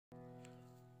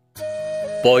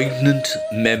Poignant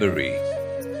Memory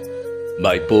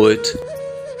by poet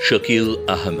Shakil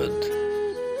Ahmed.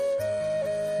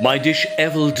 My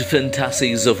dishevelled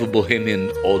fantasies of a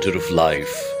bohemian order of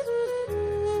life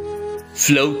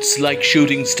floats like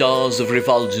shooting stars of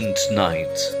refulgent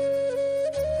night,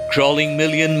 crawling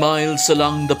million miles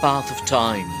along the path of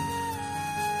time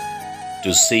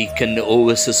to seek an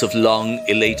oasis of long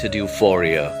elated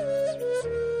euphoria,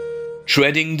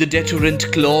 treading the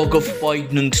deterrent clog of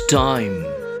poignant time,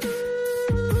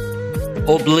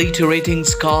 obliterating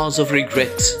scars of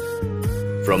regret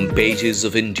from pages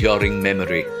of enduring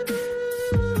memory.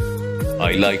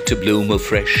 I like to bloom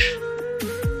afresh,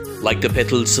 like the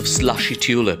petals of slushy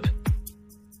tulip,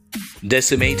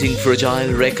 decimating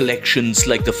fragile recollections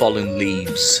like the fallen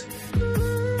leaves,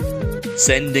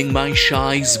 sending my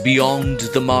shies beyond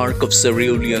the mark of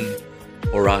cerulean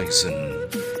horizon,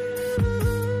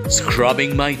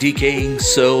 scrubbing my decaying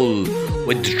soul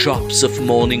with drops of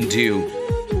morning dew.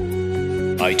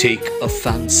 I take a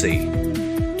fancy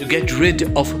to get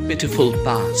rid of a pitiful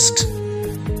past,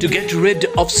 to get rid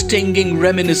of stinging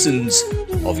reminiscence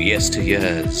of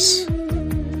yesteryears.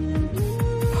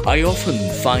 I often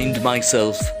find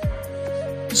myself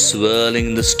swirling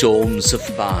in the storms of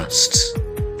past.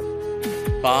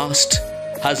 Past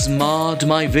has marred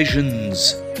my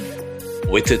visions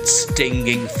with its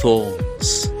stinging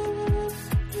thorns.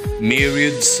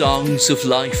 Myriad songs of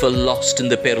life are lost in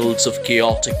the perils of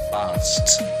chaotic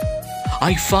past.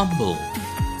 I fumble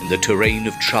in the terrain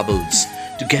of troubles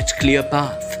to get clear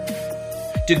path,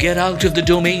 to get out of the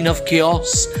domain of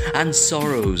chaos and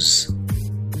sorrows,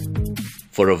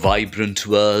 for a vibrant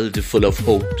world full of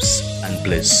hopes and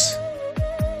bliss.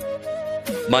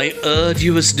 My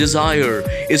arduous desire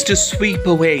is to sweep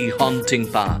away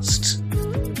haunting past.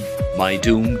 My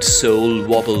doomed soul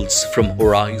wobbles from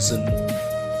horizon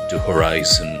to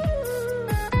horizon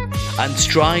and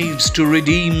strives to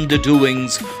redeem the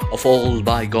doings of all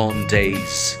bygone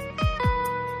days.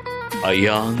 I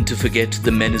yearn to forget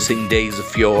the menacing days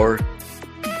of yore.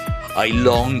 I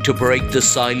long to break the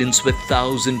silence with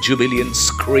thousand jubilant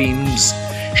screams,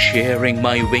 sharing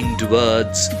my winged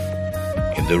words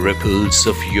in the ripples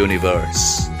of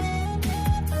universe.